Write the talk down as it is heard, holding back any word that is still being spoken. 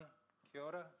Kia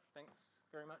ora. Thanks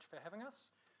very much for having us.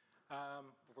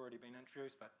 We've already been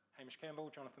introduced, but Hamish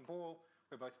Campbell, Jonathan Ball.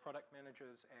 We're both product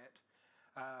managers at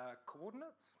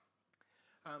Coordinates.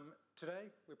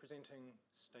 Today we're presenting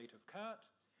State of Kart,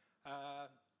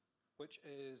 which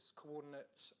is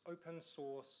Coordinates' open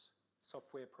source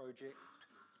software project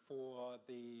for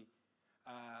the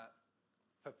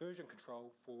for version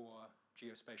control for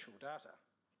geospatial data.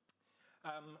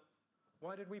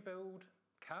 Why did we build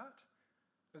Kart?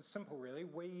 It's simple, really.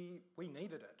 We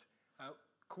needed it.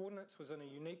 Coordinates was in a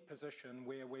unique position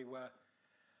where we were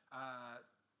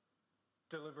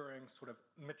delivering sort of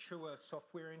mature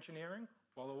software engineering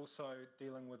while also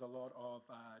dealing with a lot of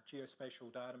geospatial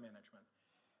data management.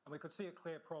 And we could see a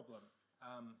clear problem.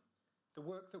 The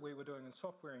work that we were doing in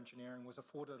software engineering was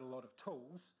afforded a lot of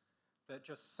tools that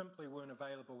just simply weren't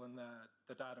available in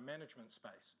the data management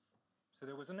space. So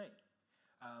there was a need.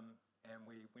 And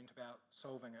we went about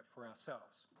solving it for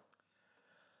ourselves.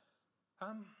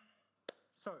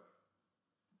 So,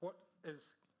 what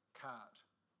is Kart,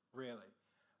 really?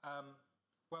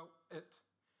 Well, it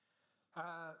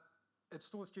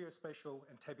stores geospatial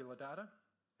and tabular data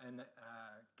in a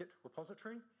Git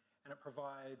repository, and it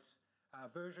provides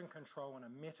version control on a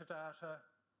metadata,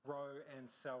 row, and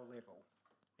cell level.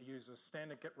 It uses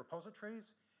standard Git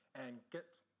repositories and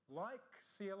Git-like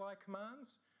CLI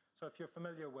commands. So if you're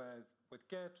familiar with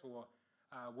Git or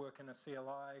work in a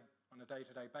CLI on a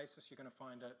day-to-day basis, you're going to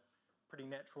find it a pretty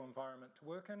natural environment to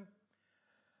work in.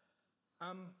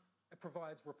 It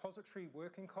provides repository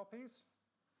working copies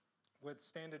with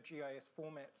standard GIS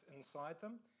formats inside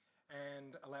them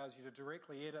and allows you to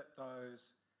directly edit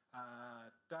those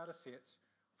data sets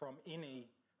from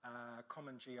any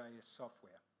common GIS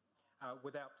software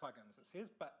without plugins, it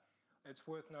says. But it's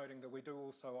worth noting that we do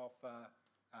also offer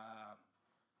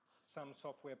some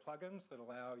software plugins that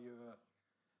allow you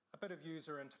a bit of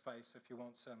user interface if you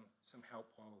want some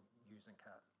help while using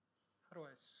Kart. How do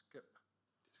I skip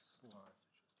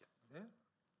slides? There?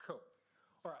 Cool.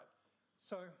 All right.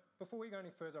 So before we go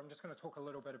any further, I'm just going to talk a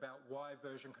little bit about why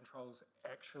version control is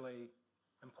actually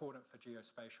important for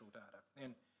geospatial data.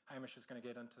 And Hamish is going to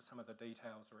get into some of the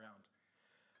details around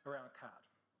Kart.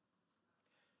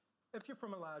 If you're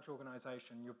from a large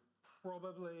organisation, you're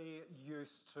probably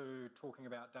used to talking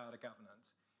about data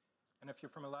governance. And if you're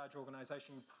from a large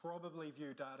organisation, you probably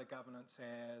view data governance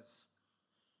as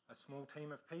a small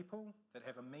team of people that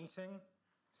have a meeting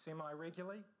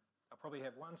semi-regularly. They'll probably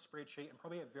have one spreadsheet and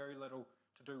probably have very little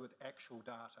to do with actual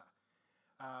data.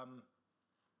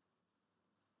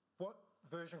 What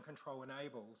version control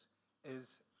enables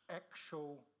is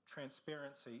actual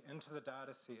transparency into the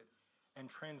data set and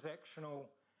transactional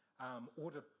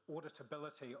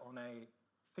auditability on a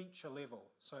feature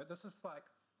level. So this is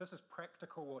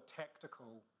practical or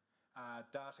tactical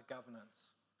data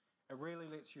governance. It really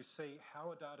lets you see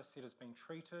how a data set has been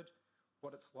treated,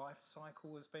 what its life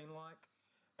cycle has been like,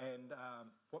 and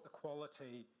what the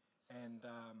quality and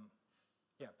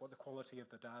what the quality of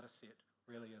the data set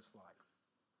really is like.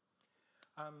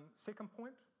 Second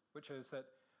point, which is that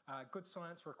good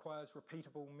science requires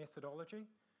repeatable methodology.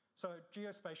 So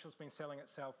geospatial's been selling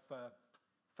itself for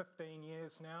 15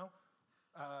 years now.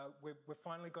 We've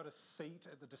finally got a seat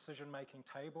at the decision-making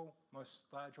table. Most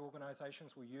large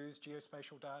organisations will use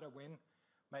geospatial data when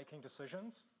making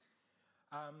decisions.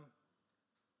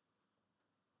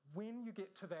 When you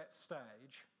get to that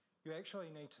stage, you actually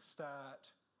need to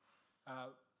start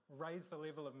raise the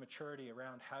level of maturity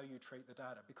around how you treat the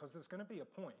data, because there's going to be a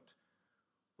point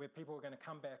where people are going to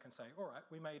come back and say, all right,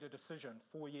 we made a decision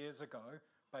 4 years ago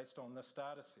based on this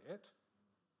data set.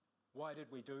 Why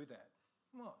did we do that?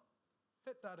 Well,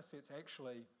 that data set's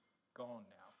actually gone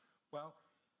now. Well,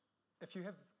 if you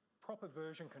have proper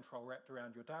version control wrapped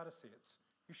around your data sets,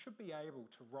 you should be able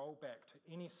to roll back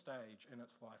to any stage in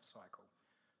its life cycle.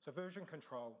 So version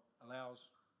control allows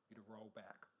you to roll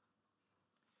back.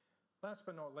 Last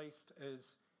but not least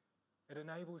is it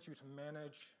enables you to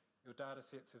manage your data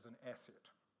sets as an asset.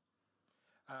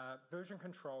 Version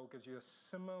control gives you a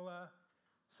similar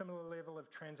level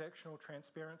of transactional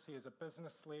transparency as a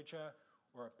business ledger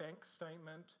or a bank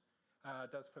statement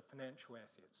does for financial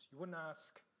assets. You wouldn't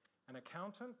ask an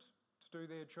accountant to do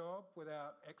their job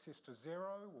without access to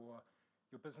Xero or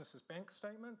your business's bank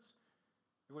statements.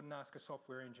 You wouldn't ask a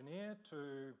software engineer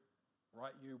to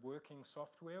write you working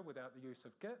software without the use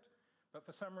of Git. But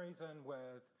for some reason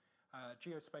with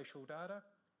geospatial data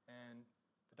and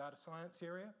the data science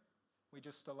area, we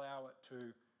just allow it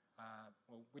to,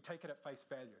 we take it at face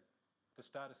value. This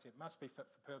data set must be fit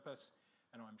for purpose,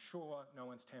 and I'm sure no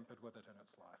one's tampered with it in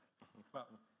its life. Well,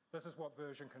 this is what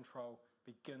version control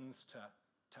begins to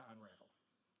unravel.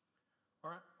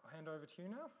 All right, I'll hand hand over to you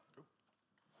now. Cool.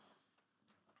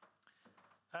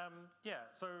 Yeah,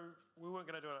 so we weren't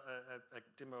going to do a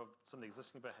demo of some of the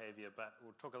existing behavior, but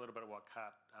we'll talk a little bit about what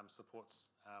Kart supports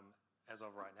as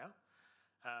of right now.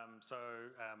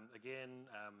 Again,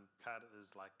 Kart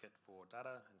is like Git for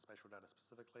data and spatial data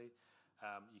specifically.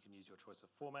 You can use your choice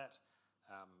of format,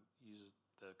 uses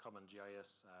the common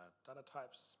GIS data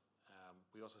types.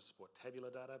 We also support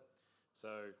tabular data.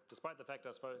 So despite the fact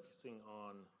I was focusing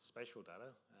on spatial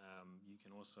data, you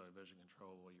can also version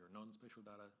control all your non-spatial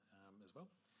data as well.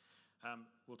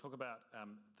 We'll talk about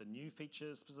the new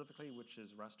features specifically, which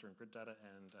is raster and grid data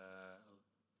and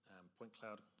point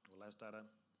cloud or LAS data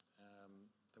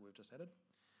that we've just added.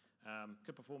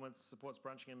 Good performance, supports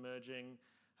branching and merging,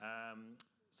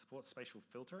 supports spatial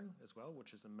filtering as well,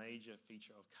 which is a major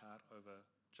feature of Kart over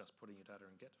just putting your data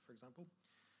in Git, for example.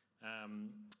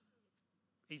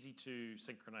 Easy to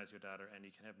synchronize your data, and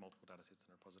you can have multiple data sets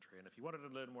in a repository. And if you wanted to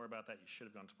learn more about that, you should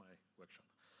have gone to my workshop.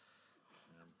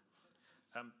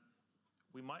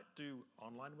 We might do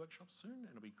online workshops soon,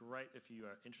 and it'll be great if you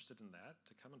are interested in that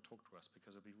to come and talk to us,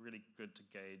 because it'll be really good to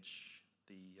gauge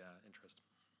the interest.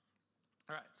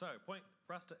 All right, so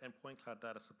raster and point cloud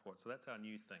data support. So that's our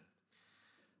new thing.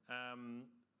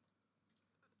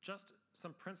 Just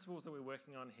some principles that we're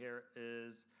working on here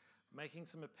is making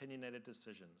some opinionated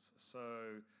decisions.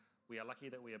 So we are lucky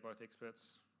that we are both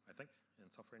experts, I think, in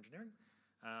software engineering,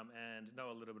 and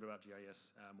know a little bit about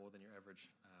GIS more than your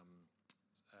average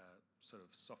sort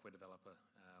of software developer.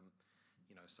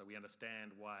 So we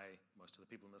understand why most of the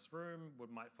people in this room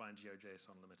might find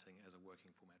GeoJSON limiting as a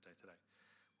working format day to day,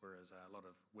 whereas a lot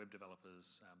of web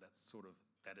developers,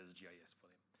 that is GIS for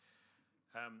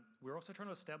them. We're also trying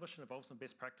to establish and evolve some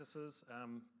best practices,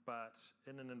 but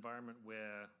in an environment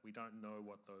where we don't know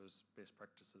what those best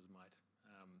practices might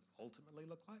ultimately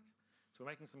look like. So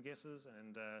we're making some guesses,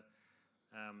 and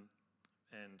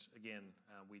again,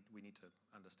 we need to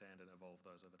understand and evolve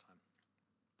those over time.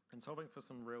 And solving for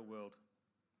some real-world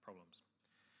problems.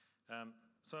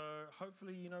 So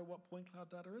hopefully you know what point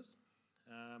cloud data is.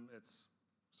 It's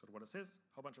sort of what it says,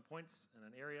 a whole bunch of points in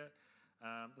an area.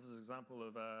 This is an example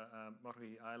of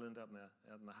Motuhi Island out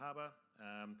in the harbour.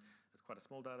 It's quite a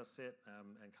small data set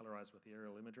and colorized with the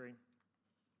aerial imagery.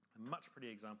 A much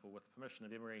pretty example, with permission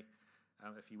of Emery,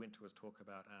 if you went to his talk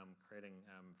about creating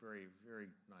very, very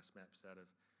nice maps out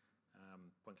of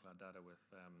point cloud data with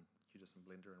QGIS and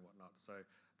Blender and whatnot. So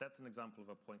that's an example of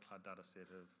a point cloud data set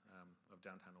of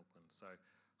downtown Auckland. So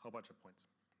a whole bunch of points.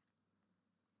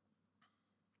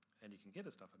 And you can get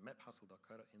his stuff at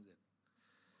maphustle.co.nz.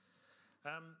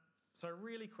 So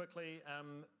really quickly,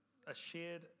 a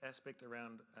shared aspect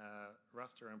around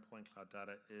raster and point cloud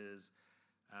data is,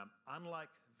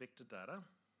 unlike vector data,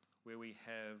 where we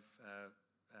have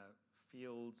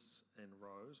fields in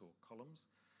rows or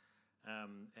columns,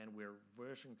 and we're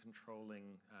version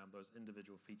controlling those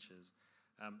individual features.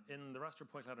 In the raster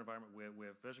and point cloud environment,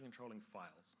 we're version controlling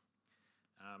files.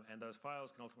 And those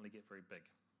files can ultimately get very big.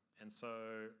 And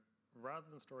so rather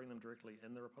than storing them directly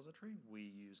in the repository, we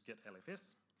use git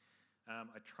LFS.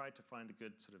 I tried to find a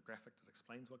good sort of graphic that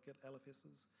explains what git LFS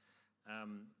is.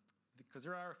 Because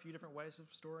there are a few different ways of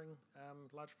storing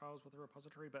large files with a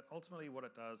repository, but ultimately what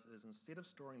it does is, instead of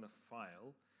storing the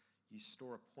file, you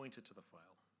store a pointer to the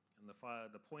file. And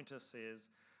the pointer says,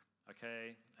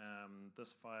 okay,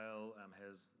 this file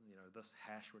has this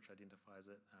hash which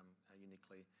identifies it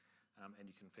uniquely, and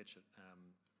you can fetch it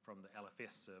from the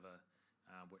LFS server,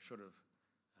 which sort of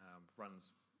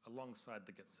runs alongside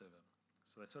the Git server.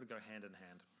 So they sort of go hand in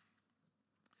hand.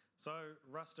 So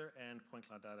raster and point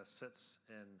cloud data sits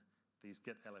in these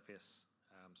Git LFS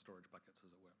storage buckets,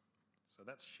 as it were. So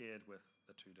that's shared with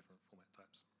the two different format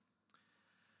types.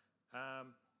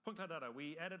 Point cloud data,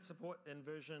 we added support in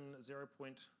version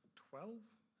 0.12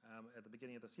 at the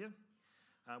beginning of this year.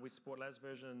 We support LAS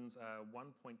versions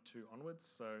 1.2 onwards,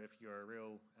 so if you're a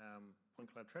real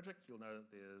point cloud tragic, you'll know that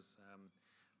there's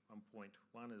 1.1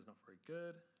 is not very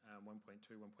good,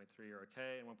 1.2, 1.3 are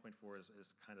okay, and 1.4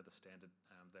 is kind of the standard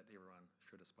that everyone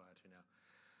should aspire to now.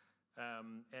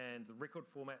 And the record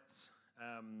formats,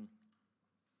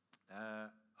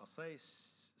 I'll say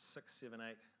 6, 7,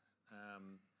 8.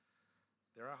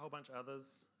 There are a whole bunch of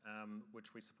others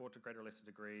which we support to greater or lesser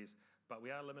degrees, but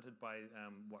we are limited by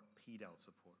what PDAL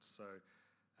supports. So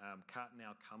Kart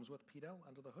now comes with PDAL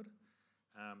under the hood,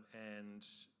 and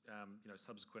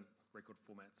subsequent record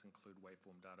formats include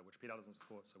waveform data, which PDAL doesn't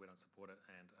support, so we don't support it,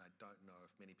 and I don't know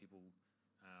if many people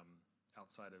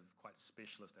outside of quite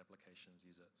specialist applications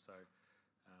use it. So,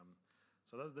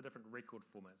 so those are the different record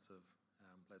formats of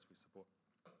LAS we support.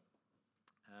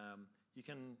 You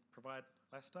can provide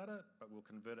LAS data, but we'll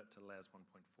convert it to LAS 1.4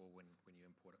 when you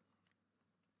import it.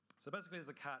 So basically, there's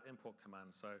a cart import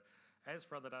command. So as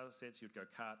for other data sets, you'd go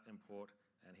cart import,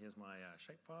 and here's my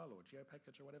shapefile or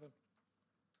geopackage or whatever.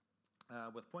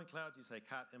 With point clouds, you say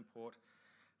cart import.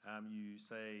 You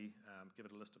say give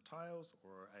it a list of tiles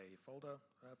or a folder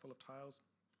full of tiles.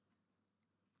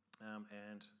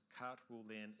 And Kart will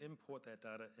then import that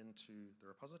data into the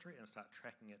repository and start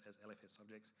tracking it as LFS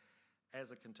objects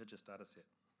as a contiguous data set.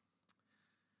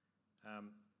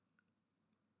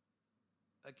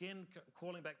 Again,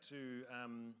 calling back to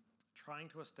trying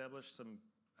to establish some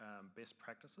best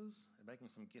practices and making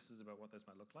some guesses about what those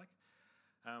might look like.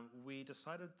 We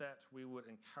decided that we would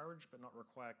encourage but not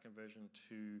require conversion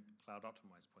to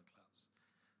cloud-optimized point clouds.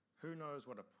 Who knows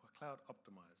what a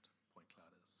cloud-optimized point cloud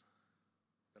is?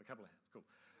 Got a couple of hands, cool.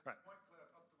 Right. Point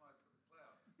cloud optimized for the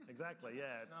cloud. Exactly,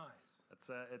 yeah. Nice.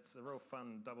 It's a real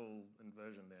fun double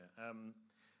inversion there.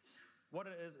 What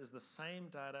it is the same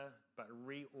data, but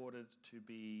reordered to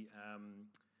be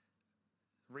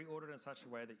reordered in such a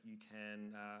way that you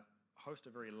can host a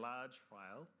very large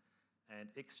file and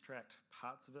extract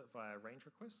parts of it via range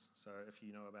requests. So if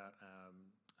you know about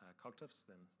cogtifs,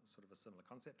 then it's sort of a similar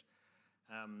concept.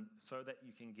 So that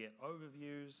you can get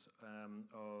overviews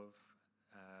of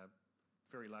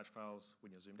very large files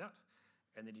when you're zoomed out,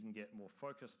 and then you can get more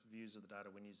focused views of the data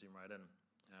when you zoom right in.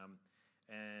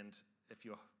 And if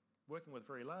you're working with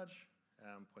very large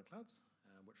point clouds,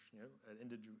 which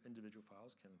individual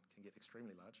files can get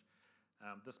extremely large,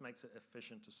 this makes it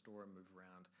efficient to store and move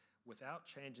around without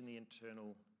changing the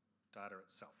internal data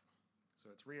itself.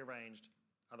 So it's rearranged,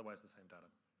 otherwise the same data.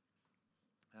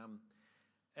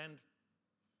 And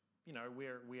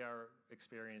we are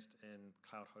experienced in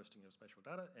cloud hosting of spatial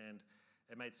data, and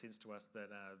it made sense to us that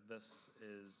this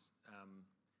is,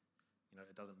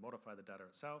 it doesn't modify the data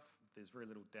itself. There's very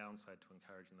little downside to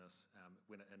encouraging this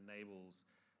when it enables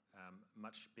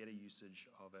much better usage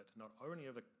of it, not only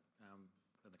in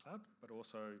the cloud, but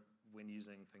also when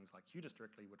using things like QGIS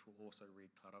directly, which will also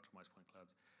read cloud-optimized point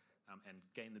clouds and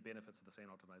gain the benefits of the same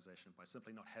optimization by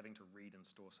simply not having to read and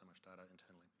store so much data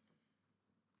internally.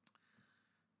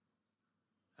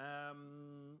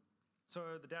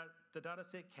 So the data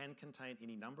set can contain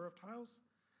any number of tiles.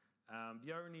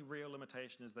 The only real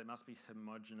limitation is they must be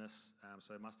homogeneous,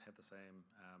 so it must have the same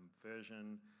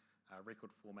version,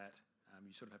 record format.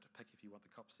 You sort of have to pick if you want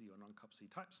the COPSI or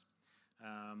non-COPSI types.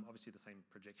 Obviously the same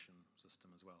projection system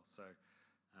as well. So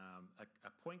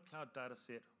a point cloud data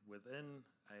set within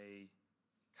a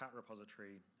Kart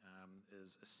repository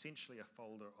is essentially a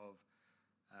folder of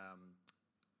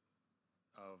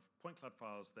point cloud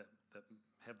files that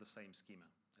have the same schema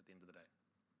at the end of the day.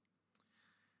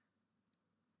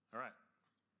 All right.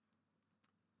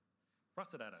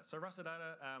 Raster data. So raster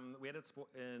data, we added support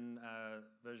in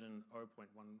version 0.14.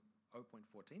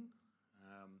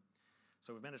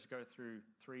 So we've managed to go through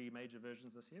 3 major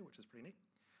versions this year, which is pretty neat.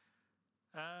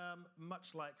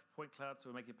 Much like point cloud, so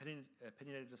we're making a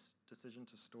opinionated decision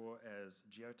to store as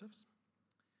geotiffs.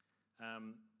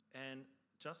 And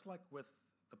just like with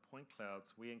the point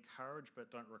clouds, we encourage but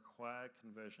don't require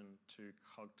conversion to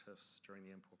cogtifs during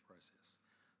the import process.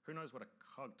 Who knows what a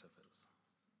cogtiff is?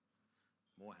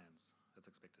 More hands, that's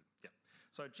expected. Yeah.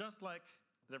 So just like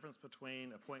the difference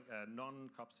between a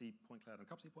non-COPSI point cloud and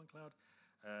COPSI point cloud,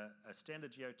 a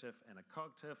standard geotiff and a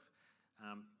cogtiff,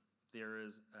 there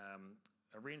is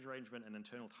a range arrangement and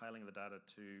internal tiling of the data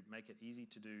to make it easy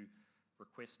to do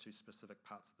requests to specific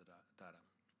parts of the data.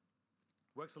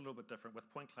 Works a little bit different.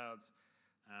 With point clouds,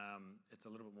 it's a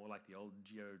little bit more like the old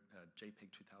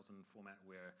JPEG 2000 format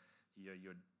where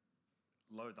you'd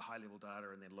load the high-level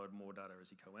data and then load more data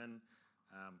as you go in.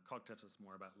 Cogtifs, it's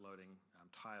more about loading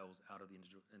tiles out of the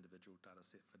individual data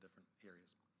set for different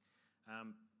areas.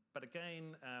 But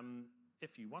again,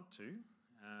 if you want to,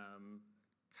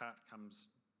 Kart comes,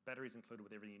 batteries included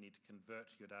with everything you need to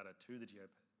convert your data to the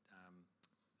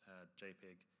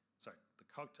the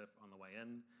cogtiff on the way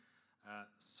in,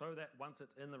 so that once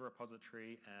it's in the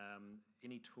repository,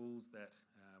 any tools that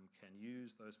can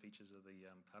use those features of the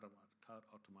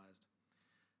cloud-optimized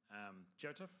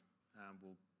geotiff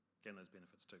will gain those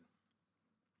benefits too.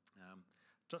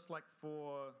 Just like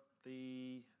for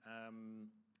the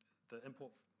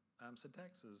import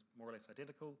syntax is more or less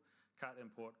identical. Kart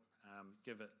import,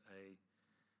 give it a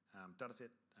dataset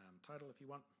title if you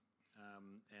want,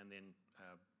 and then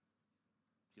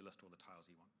you list all the tiles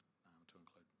you want to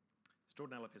include.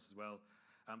 Stored in LFS as well.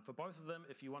 For both of them,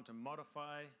 if you want to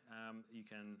modify, you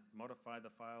can modify the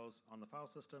files on the file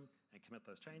system and commit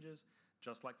those changes.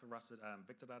 Just like for Raster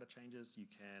vector data changes, you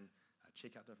can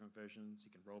check out different versions. You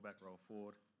can roll back, roll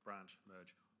forward, branch,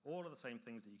 merge, All of the same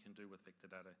things that you can do with vector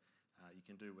data, you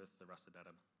can do with the raster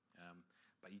data.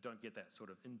 But you don't get that sort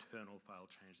of internal file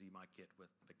change that you might get with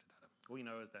vector data. All you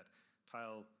know is that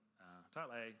tile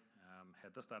A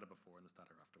had this data before and this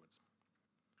data afterwards.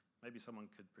 Maybe someone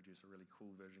could produce a really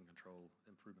cool version control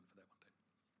improvement for that one day.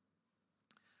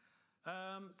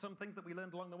 Some things that we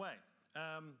learned along the way.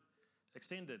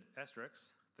 Extended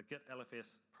asterisk, the Git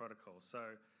LFS protocol.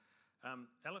 So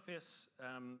LFS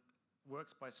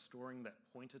works by storing that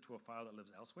pointer to a file that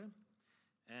lives elsewhere.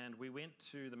 And we went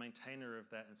to the maintainer of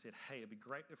that and said, hey, it'd be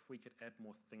great if we could add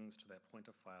more things to that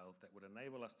pointer file that would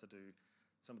enable us to do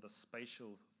some of the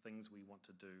spatial things we want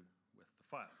to do with the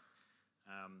file.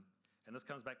 And this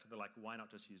comes back to the why not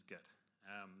just use Git?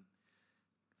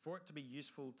 For it to be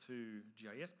useful to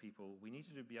GIS people, we need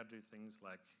to be able to do things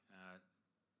like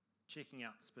checking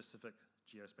out specific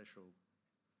geospatial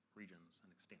regions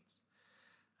and extents.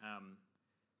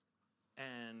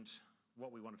 And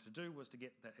what we wanted to do was to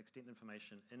get that extent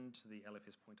information into the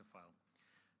LFS pointer file.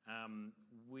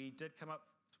 We did come up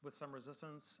with some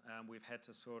resistance. We've had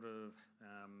to sort of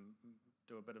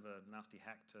do a bit of a nasty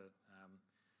hack to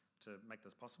make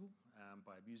this possible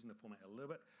by abusing the format a little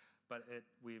bit. But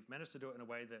we've managed to do it in a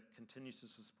way that continues to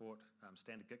support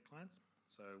standard Git clients.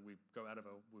 So we've gone out of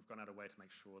a way to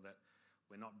make sure that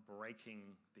we're not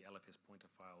breaking the LFS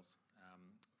pointer files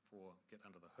for Git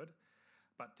under the hood,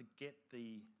 but to get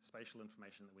the spatial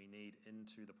information that we need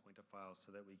into the pointer files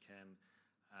so that we can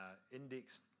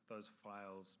index those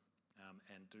files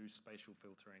and do spatial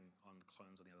filtering on the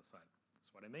clones on the other side.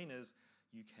 So what I mean is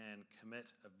you can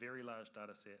commit a very large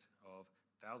data set of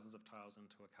thousands of tiles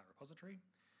into a Kart repository,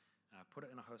 put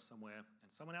it in a host somewhere, and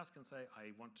someone else can say,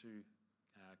 I want to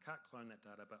Kart clone that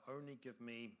data, but only give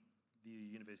me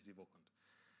the University of Auckland.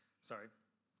 Sorry,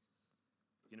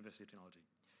 University of Technology.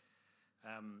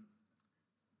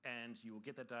 And you will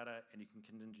get that data, and you can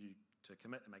continue to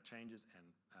commit and make changes and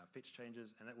fetch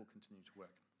changes, and that will continue to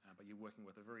work. But you're working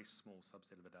with a very small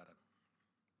subset of the data.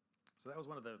 So that was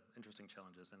one of the interesting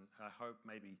challenges, and I hope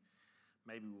maybe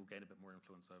we'll gain a bit more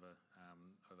influence over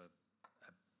a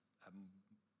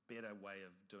better way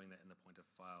of doing that in the pointer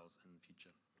files in the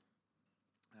future.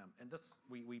 And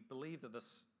we believe that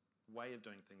this way of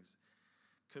doing things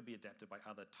could be adapted by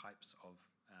other types of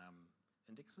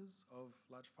indexes of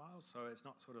large files. So it's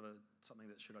not sort of something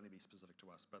that should only be specific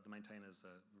to us, but the maintainers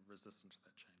are resistant to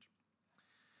that change.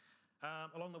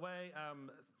 Along the way,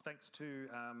 thanks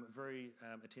to very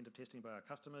attentive testing by our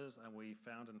customers, we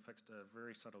found and fixed a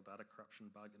very subtle data corruption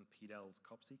bug in PDAL's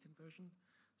COPSI conversion.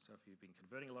 So if you've been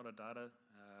converting a lot of data,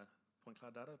 point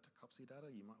cloud data to COPSI data,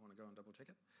 you might want to go and double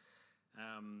check it.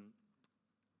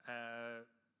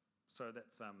 So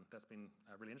that's been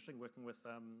really interesting working with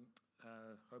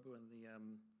Hobu and the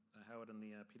Howard and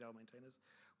the PDAL maintainers.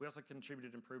 We also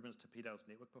contributed improvements to PDAL's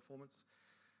network performance,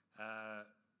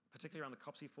 particularly around the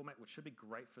COPSI format, which should be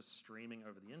great for streaming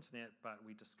over the internet, but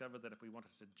we discovered that if we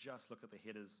wanted to just look at the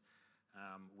headers,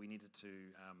 we needed to,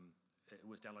 it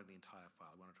was downloading the entire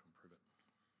file. We wanted to improve it.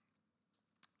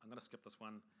 I'm going to skip this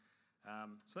one.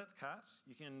 So that's Kart.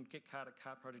 You can get Kart at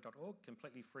kartproject.org,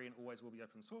 completely free and always will be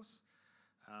open source.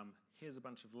 Here's a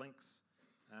bunch of links.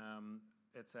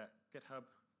 It's at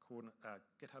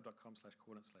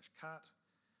github.com/coordinate/Kart.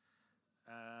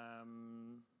 Oh,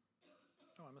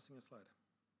 I'm missing a slide.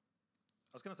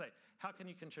 I was going to say, how can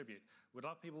you contribute? We'd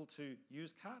love people to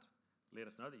use Kart. Let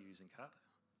us know that you're using Kart.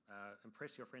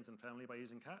 Impress your friends and family by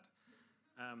using Kart.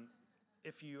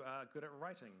 If you are good at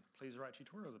writing, please write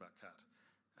tutorials about Kart.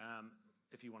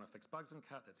 If you want to fix bugs in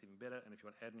Kart, that's even better. And if you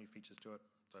want to add new features to it,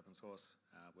 it's open source.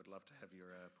 We'd love to have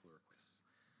your pull requests.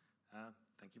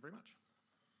 Thank you very much.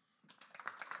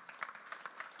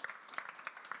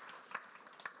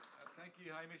 Thank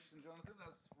you, Hamish and Jonathan. That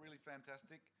was really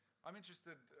fantastic. I'm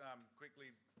interested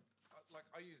quickly,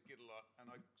 I use Git a lot,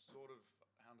 and I sort of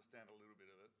understand a little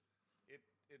bit of it.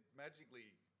 It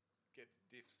magically gets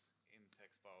diffs in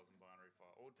text files and binary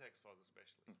files, or text files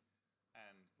especially,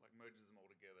 and merges them all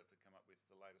together to come up with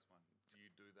the latest one. Do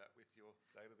you do that with your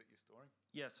data that you're storing?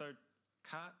 Yeah, so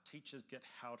Kart teaches Git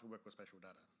how to work with spatial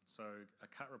data. So a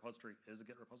Kart repository is a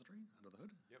Git repository under the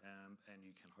hood, yep. And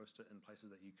you can host it in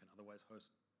places that you can otherwise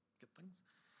host Git things.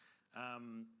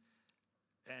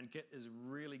 And Git is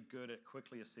really good at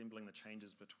quickly assembling the changes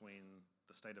between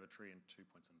the state of a tree and 2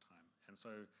 points in time. And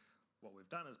so what we've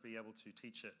done is be able to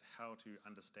teach it how to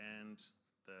understand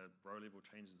the row-level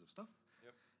changes of stuff.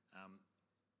 Yep.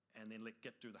 And then let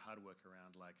Git do the hard work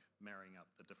around marrying up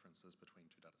the differences between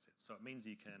two data sets. So it means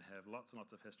you can have lots and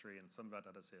lots of history in some of our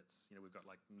data sets. We've got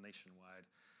nationwide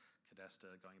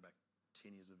cadastre going back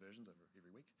 10 years of versions every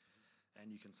week. And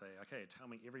you can say, okay,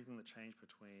 tell me everything that changed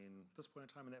between this point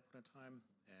in time and that point in time,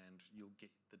 and you'll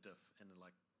get the diff in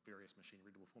like various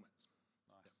machine-readable formats.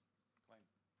 Nice, clean.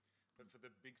 But for the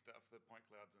big stuff, the point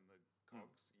clouds and the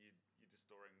cogs, you're just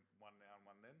storing one now and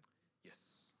one then?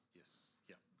 Yes, yes,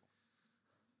 yeah.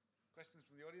 Questions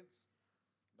from the audience?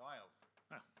 Niall.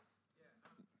 Ah.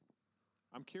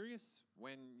 I'm curious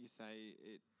when you say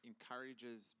it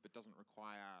encourages but doesn't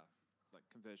require like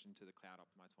conversion to the cloud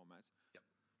optimized formats. Yep.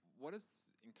 What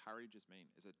does encourages mean?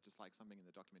 Is it just like something in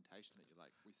the documentation that you're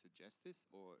like, we suggest this,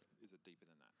 or is it deeper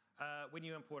than that? When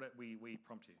you import it, we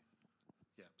prompt you.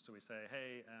 Yeah, so we say,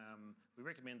 hey, we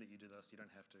recommend that you do this. You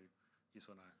don't have to,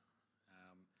 yes or no.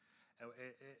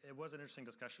 It was an interesting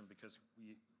discussion because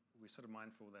we're sort of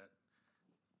mindful that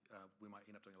we might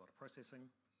end up doing a lot of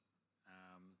processing.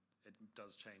 It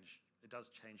does change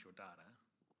your data,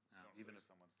 even if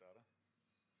someone's data.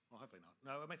 Well, hopefully not.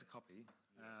 No, it makes a copy.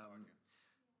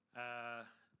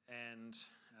 And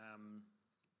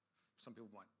some people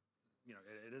might,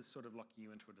 it is sort of locking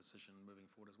you into a decision moving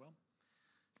forward as well.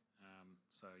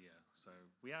 So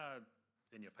we are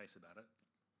in your face about it.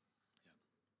 Yeah.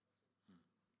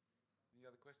 Any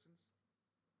other questions?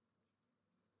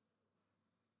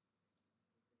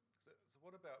 So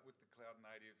what about with the cloud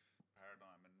native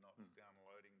paradigm and not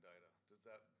downloading data? Does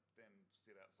that then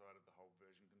sit outside of the whole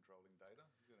version controlling data?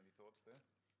 You got any thoughts there?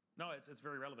 No, it's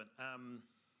very relevant.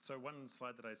 So one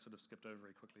slide that I sort of skipped over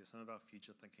very quickly is some of our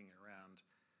future thinking around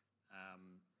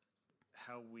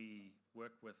how we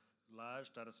work with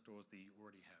large data stores that you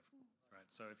already have, right?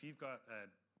 So if you've got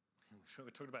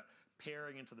we talked about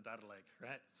pairing into the data lake,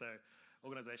 right? So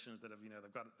organizations that have,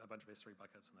 they've got a bunch of S3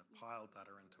 buckets and they've piled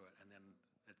data into it, and then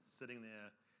it's sitting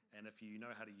there, and if you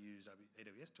know how to use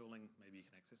AWS tooling, maybe you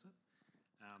can access it.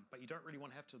 But you don't really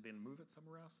want to have to then move it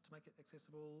somewhere else to make it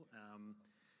accessible.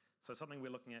 So something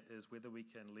we're looking at is whether we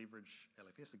can leverage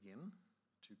LFS again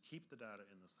to keep the data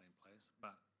in the same place,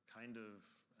 but kind of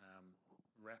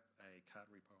wrap a Kart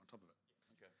repo on top of it.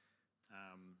 Okay.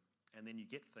 And then you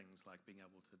get things like being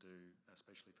able to do a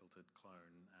spatially filtered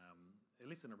clone, at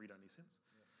least in a read-only sense,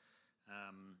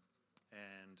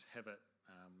 and have it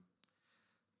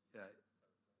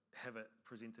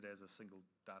presented as a single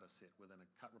data set within a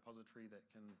Kart repository that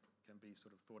can be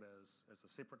sort of thought as a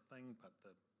separate thing, but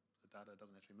the data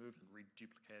doesn't have to be moved and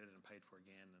reduplicated and paid for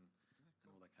again and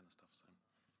all that kind of stuff. So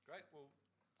great. Well,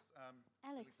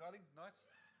 Alex. exciting. Nice.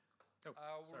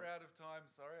 We're out of time.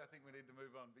 Sorry, I think we need to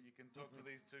move on, but you can talk to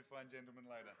these two fine gentlemen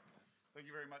later. Thank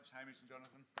you very much, Hamish and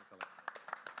Jonathan. Thanks, Alex.